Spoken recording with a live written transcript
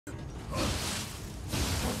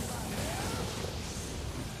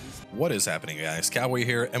What is happening, guys? Cowboy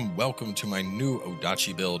here, and welcome to my new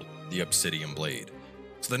Odachi build, the Obsidian Blade.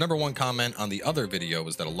 So the number one comment on the other video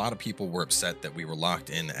was that a lot of people were upset that we were locked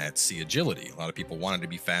in at C agility. A lot of people wanted to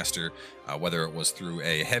be faster, whether it was through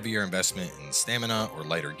a heavier investment in stamina or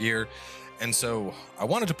lighter gear. And so I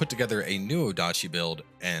wanted to put together a new Odachi build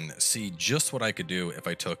and see just what I could do if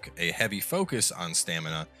I took a heavy focus on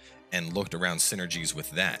stamina and looked around synergies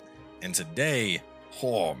with that. And today,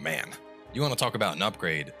 oh man, you want to talk about an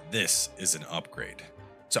upgrade? This is an upgrade.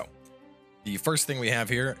 So the first thing we have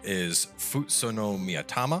here is Futsu no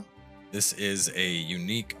Miyatama. This is a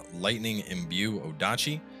unique lightning imbue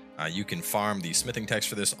Odachi. You can farm the smithing text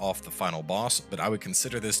for this off the final boss, but I would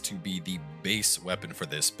consider this to be the base weapon for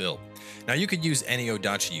this build. Now you could use any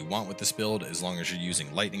Odachi you want with this build as long as you're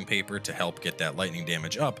using lightning paper to help get that lightning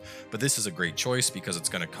damage up, but this is a great choice because it's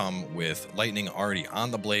going to come with lightning already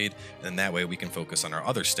on the blade, and that way we can focus on our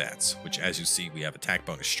other stats, which as you see we have attack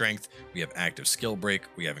bonus strength, we have active skill break,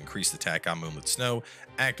 we have increased attack on moonlit snow,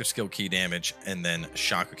 active skill key damage, and then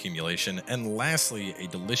shock accumulation, and lastly a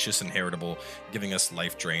delicious inheritable giving us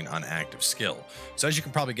life drain on active skill. So as you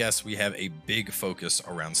can probably guess, we have a big focus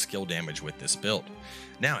around skill damage with this build.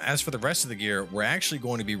 Now as for the rest of the gear, we're actually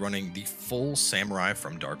going to be running the full Samurai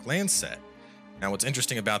from Dark Lands set. Now what's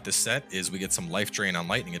interesting about this set is we get some life drain on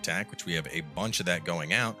lightning attack, which we have a bunch of that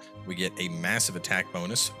going out. We get a massive attack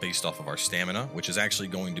bonus based off of our stamina, which is actually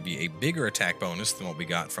going to be a bigger attack bonus than what we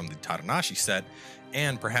got from the Tadanashi set.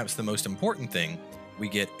 And perhaps the most important thing, we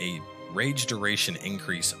get a rage duration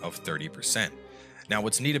increase of 30%. Now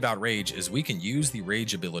what's neat about rage is we can use the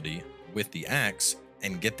rage ability with the axe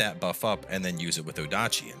and get that buff up and then use it with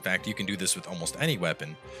Odachi. In fact, you can do this with almost any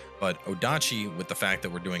weapon, but Odachi, with the fact that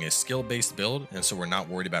we're doing a skill-based build, and so we're not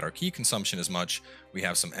worried about our key consumption as much, we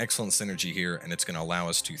have some excellent synergy here, and it's going to allow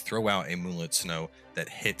us to throw out a moonlit snow that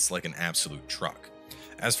hits like an absolute truck.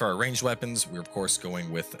 As for our ranged weapons, we're of course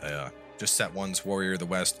going with just set ones, Warrior of the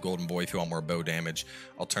West, Golden Boy if you want more bow damage.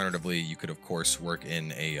 Alternatively, you could of course work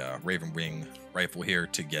in a Raven Wing rifle here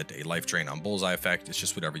to get a life drain on bullseye effect. It's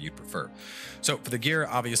just whatever you'd prefer. So for the gear,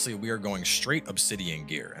 obviously we are going straight Obsidian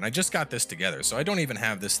gear, and I just got this together, so I don't even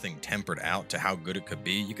have this thing tempered out to how good it could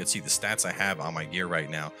be. You can see the stats I have on my gear right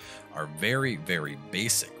now are very, very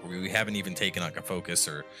basic. We haven't even taken like a focus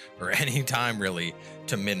or any time really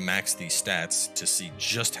to min-max these stats to see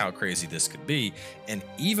just how crazy this could be. And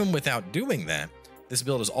even without doing that, this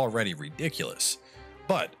build is already ridiculous.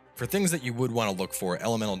 But for things that you would want to look for,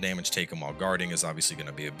 elemental damage taken while guarding is obviously going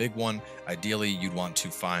to be a big one. Ideally, you'd want to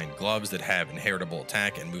find gloves that have inheritable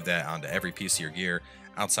attack and move that onto every piece of your gear.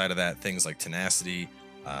 Outside of that, things like tenacity,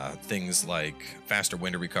 things like faster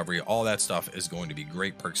winter recovery, all that stuff is going to be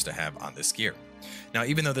great perks to have on this gear. Now,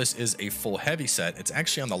 even though this is a full heavy set, it's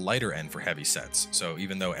actually on the lighter end for heavy sets. So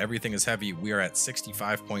even though everything is heavy, we are at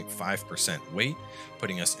 65.5% weight,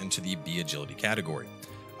 putting us into the B agility category.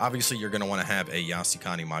 Obviously, you're going to want to have a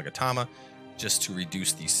Yasukani Magatama just to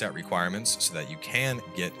reduce the set requirements so that you can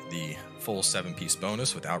get the full 7-piece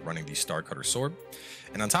bonus without running the Star Cutter Sword.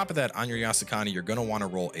 And on top of that, on your Yasukani, you're going to want to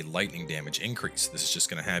roll a lightning damage increase. This is just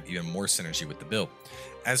going to have even more synergy with the build.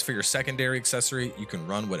 As for your secondary accessory, you can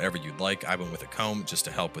run whatever you'd like. I went with a comb just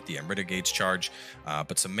to help with the Amrita gauge charge,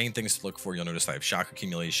 but some main things to look for, you'll notice I have shock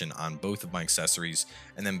accumulation on both of my accessories,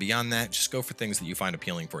 and then beyond that, just go for things that you find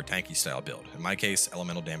appealing for a tanky style build. In my case,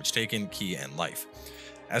 elemental damage taken, ki, and life.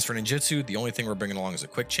 As for ninjutsu, the only thing we're bringing along is a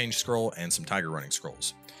quick change scroll and some tiger running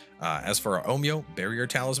scrolls. As for our Omyo, barrier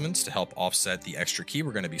talismans to help offset the extra ki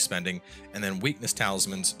we're going to be spending, and then weakness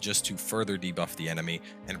talismans just to further debuff the enemy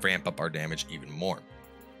and ramp up our damage even more.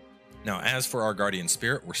 Now, as for our Guardian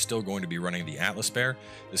Spirit, we're still going to be running the Atlas Bear.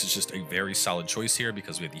 This is just a very solid choice here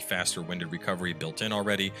because we have the faster winded recovery built in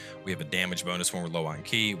already. We have a damage bonus when we're low on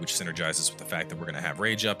ki, which synergizes with the fact that we're going to have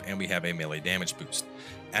rage up, and we have a melee damage boost.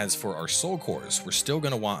 As for our soul cores, we're still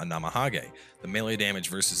going to want a Namahage. The melee damage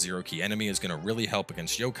versus zero ki enemy is going to really help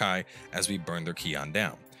against Yokai as we burn their ki on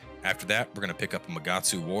down. After that, we're going to pick up a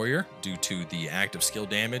Magatsu Warrior due to the active skill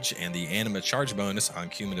damage and the anima charge bonus on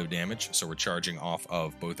cumulative damage, so we're charging off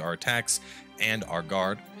of both our attacks and our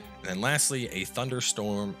guard. And then lastly, a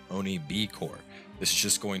Thunderstorm Oni B core. This is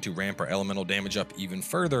just going to ramp our elemental damage up even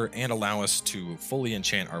further and allow us to fully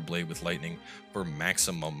enchant our blade with lightning for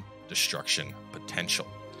maximum destruction potential.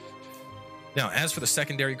 Now, as for the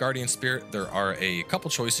secondary Guardian Spirit, there are a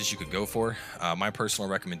couple choices you could go for. My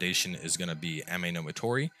personal recommendation is going to be Ame no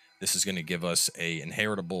Mitori. This is going to give us a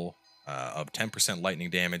inheritable of 10% lightning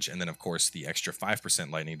damage, and then of course the extra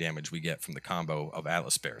 5% lightning damage we get from the combo of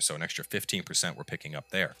Atlas Bear, so an extra 15% we're picking up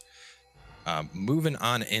there. Moving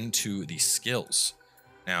on into the skills.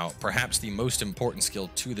 Now, perhaps the most important skill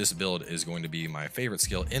to this build is going to be my favorite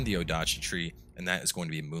skill in the Odachi tree, and that is going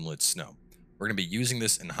to be Moonlit Snow. We're going to be using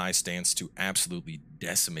this in high stance to absolutely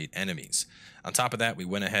decimate enemies. On top of that, we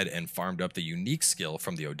went ahead and farmed up the unique skill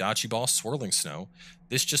from the Odachi boss, Swirling Snow.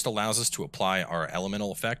 This just allows us to apply our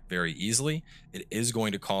elemental effect very easily. It is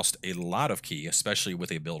going to cost a lot of ki, especially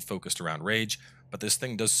with a build focused around rage, but this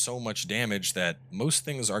thing does so much damage that most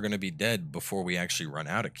things are going to be dead before we actually run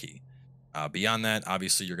out of ki. Beyond that,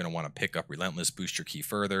 obviously, you're going to want to pick up Relentless, boost your ki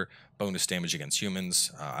further, bonus damage against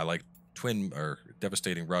humans. I like Twin or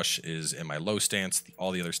Devastating Rush is in my low stance.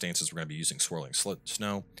 All the other stances we're going to be using Swirling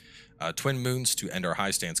Snow. Twin Moons to end our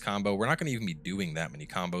high stance combo. We're not going to even be doing that many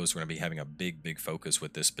combos. We're going to be having a big focus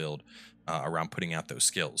with this build around putting out those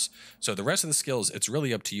skills. So the rest of the skills, it's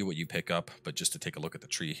really up to you what you pick up, but just to take a look at the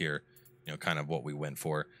tree here, you know, kind of what we went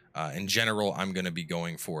for. In general, I'm going to be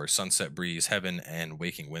going for Sunset Breeze Heaven and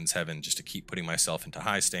Waking Winds Heaven just to keep putting myself into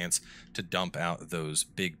high stance to dump out those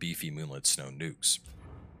big beefy Moonlit Snow nukes.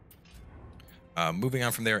 Moving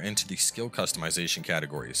on from there into the skill customization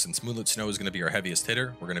category. Since Moonlit Snow is going to be our heaviest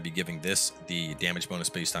hitter, we're going to be giving this the damage bonus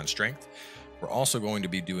based on strength. We're also going to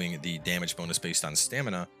be doing the damage bonus based on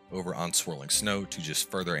stamina over on Swirling Snow to just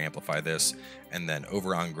further amplify this. And then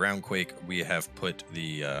over on Groundquake, we have put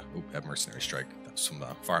the Mercenary Strike. That's some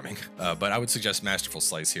farming. But I would suggest Masterful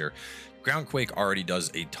Slice here. Groundquake already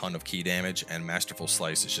does a ton of ki damage, and Masterful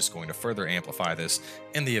Slice is just going to further amplify this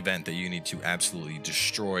in the event that you need to absolutely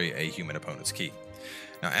destroy a human opponent's ki.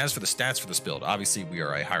 Now, as for the stats for this build, obviously we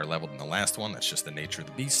are a higher level than the last one. That's just the nature of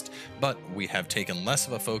the beast. But we have taken less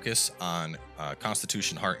of a focus on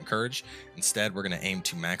Constitution, Heart, and Courage. Instead, we're going to aim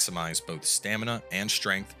to maximize both stamina and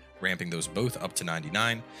strength, ramping those both up to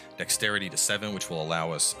 99, Dexterity to 7, which will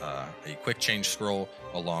allow us a quick change scroll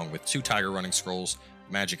along with 2 Tiger Running Scrolls,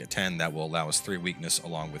 Magic at 10, that will allow us 3 weakness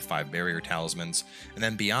along with 5 barrier talismans. And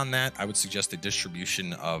then beyond that, I would suggest a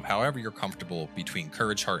distribution of however you're comfortable between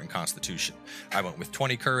Courage, Heart, and Constitution. I went with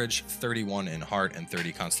 20 Courage, 31 in Heart, and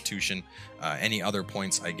 30 Constitution. Any other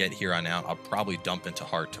points I get here on out, I'll probably dump into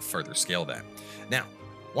Heart to further scale that. Now,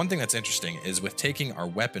 one thing that's interesting is with taking our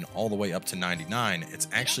weapon all the way up to 99, it's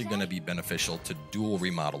actually going to be beneficial to dual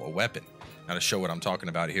remodel a weapon. Now, to show what I'm talking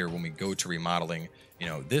about here, when we go to remodeling, you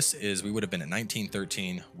know, we would have been at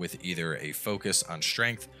 1913 with either a focus on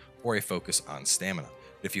strength or a focus on stamina.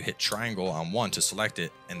 If you hit triangle on one to select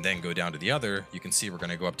it and then go down to the other, you can see we're going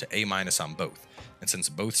to go up to A- on both. And since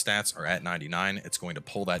both stats are at 99, it's going to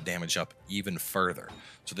pull that damage up even further.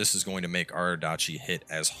 So this is going to make our Odachi hit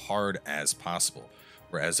as hard as possible.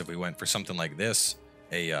 Whereas if we went for something like this,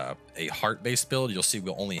 a heart-based build, you'll see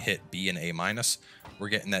we'll only hit B and A-. We're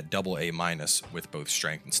getting that double A- with both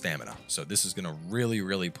strength and stamina. So this is going to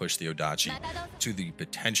really push the Odachi to the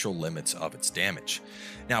potential limits of its damage.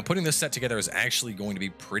 Now, putting this set together is actually going to be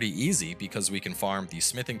pretty easy because we can farm the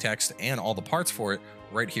smithing text and all the parts for it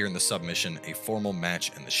right here in the submission, a formal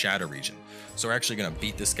match in the shadow region. So we're actually going to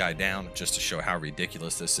beat this guy down just to show how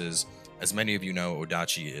ridiculous this is. As many of you know,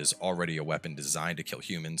 Odachi is already a weapon designed to kill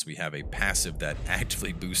humans. We have a passive that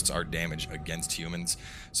actively boosts our damage against humans,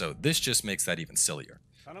 so this just makes that even sillier.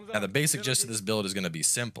 Now, the basic gist of this build is going to be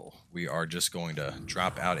simple. We are just going to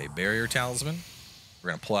drop out a barrier talisman,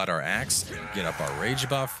 we're going to pull out our axe and get up our rage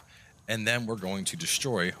buff, and then we're going to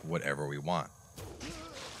destroy whatever we want.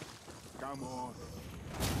 Come on.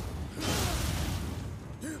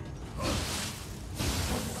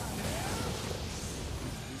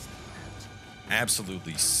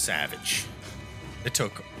 Absolutely savage. It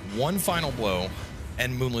took one final blow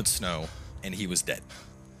and Moonlit Snow, and he was dead.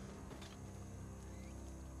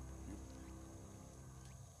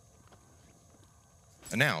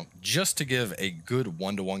 And now, just to give a good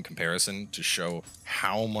one-to-one comparison to show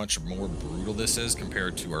how much more brutal this is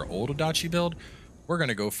compared to our old Odachi build, we're going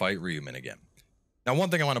to go fight Ryumin again. Now, one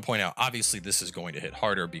thing I want to point out, obviously this is going to hit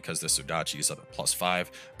harder because this Odachi is up at +5,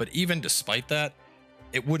 but even despite that,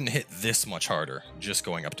 it wouldn't hit this much harder just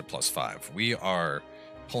going up to +5. We are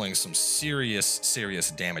pulling some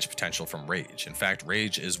serious damage potential from Rage. In fact,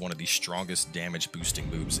 Rage is one of the strongest damage boosting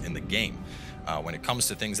moves in the game. When it comes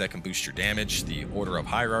to things that can boost your damage, the order of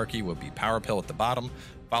hierarchy would be Power Pill at the bottom,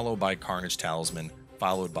 followed by Carnage Talisman,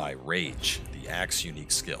 followed by Rage, the Axe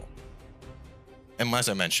unique skill. And as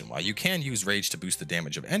I mentioned, while you can use Rage to boost the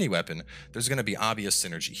damage of any weapon, there's going to be obvious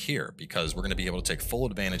synergy here because we're going to be able to take full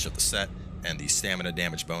advantage of the set and the stamina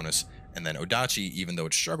damage bonus. And then Odachi, even though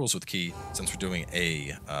it struggles with ki, since we're doing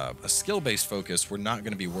a skill-based focus, we're not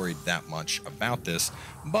going to be worried that much about this.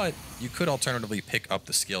 But you could alternatively pick up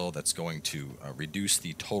the skill that's going to reduce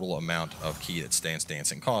the total amount of ki that Stance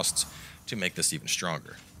Dancing costs to make this even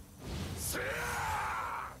stronger.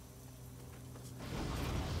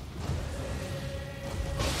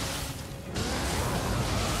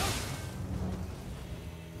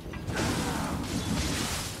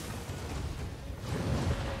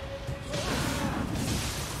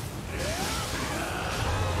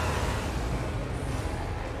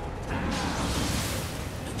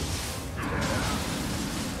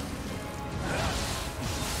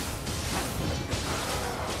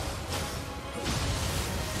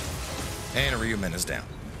 Ryumin is down.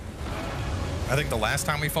 I think the last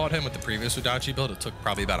time we fought him with the previous Odachi build, it took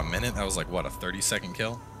probably about a minute. That was like, what, a 30-second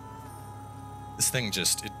kill? This thing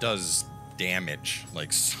just, it does damage,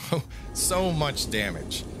 like so much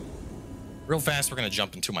damage. Real fast, we're going to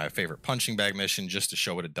jump into my favorite punching bag mission just to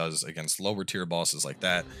show what it does against lower tier bosses like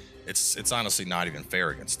that. It's honestly not even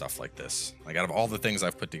fair against stuff like this. Like, out of all the things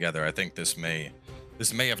I've put together, I think this may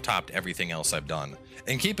have topped everything else I've done.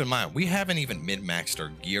 And keep in mind, we haven't even min-maxed our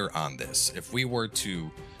gear on this. If we were to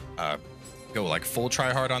go like full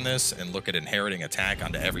try hard on this and look at inheriting attack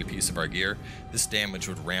onto every piece of our gear, this damage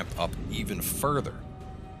would ramp up even further.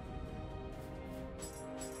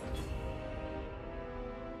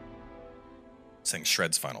 This thing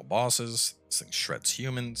shreds final bosses. This thing shreds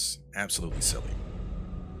humans. Absolutely silly.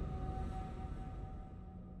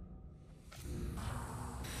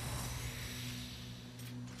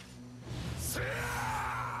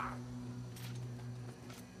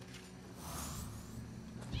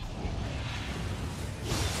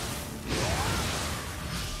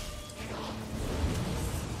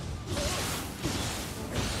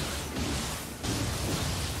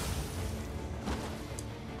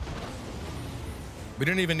 We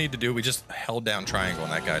didn't even need to do, we just held down triangle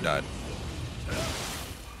and that guy died.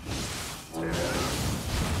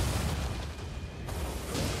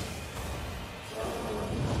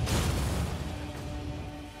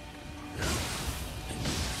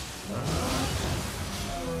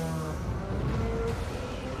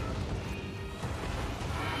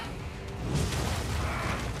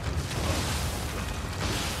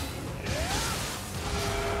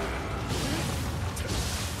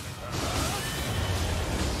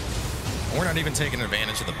 We're not even taking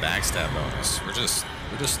advantage of the backstab bonus. We're just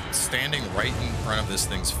standing right in front of this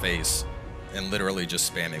thing's face and literally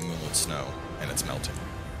just spamming Moonlit Snow, and it's melting.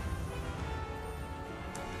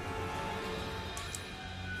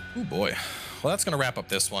 Oh boy. Well, that's going to wrap up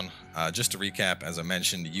this one. Just to recap, as I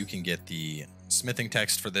mentioned, you can get the smithing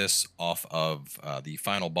text for this off of the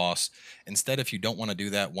final boss. Instead, if you don't want to do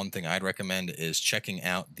that, one thing I'd recommend is checking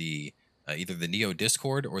out the either the Nioh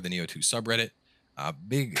Discord or the Nioh 2 subreddit.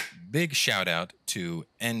 Big shout out to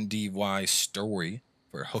NDY Story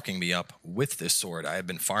for hooking me up with this sword. I have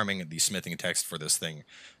been farming the smithing text for this thing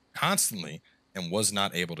constantly and was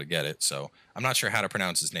not able to get it. So I'm not sure how to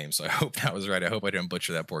pronounce his name, so I hope that was right. I hope I didn't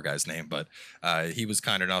butcher that poor guy's name, but he was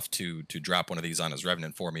kind enough to drop one of these on his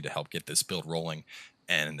Revenant for me to help get this build rolling.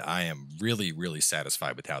 And I am really, really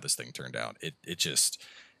satisfied with how this thing turned out.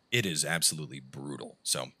 It is absolutely brutal.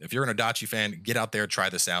 So if you're an Odachi fan, get out there, try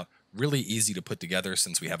this out. Really easy to put together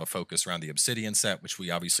since we have a focus around the Obsidian set, which we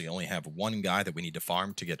obviously only have one guy that we need to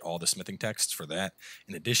farm to get all the smithing texts for that,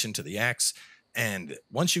 in addition to the axe. And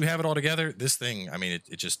once you have it all together, this thing, I mean,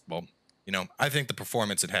 it just, well, you know, I think the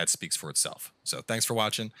performance it had speaks for itself. So thanks for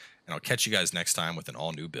watching, and I'll catch you guys next time with an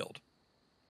all-new build.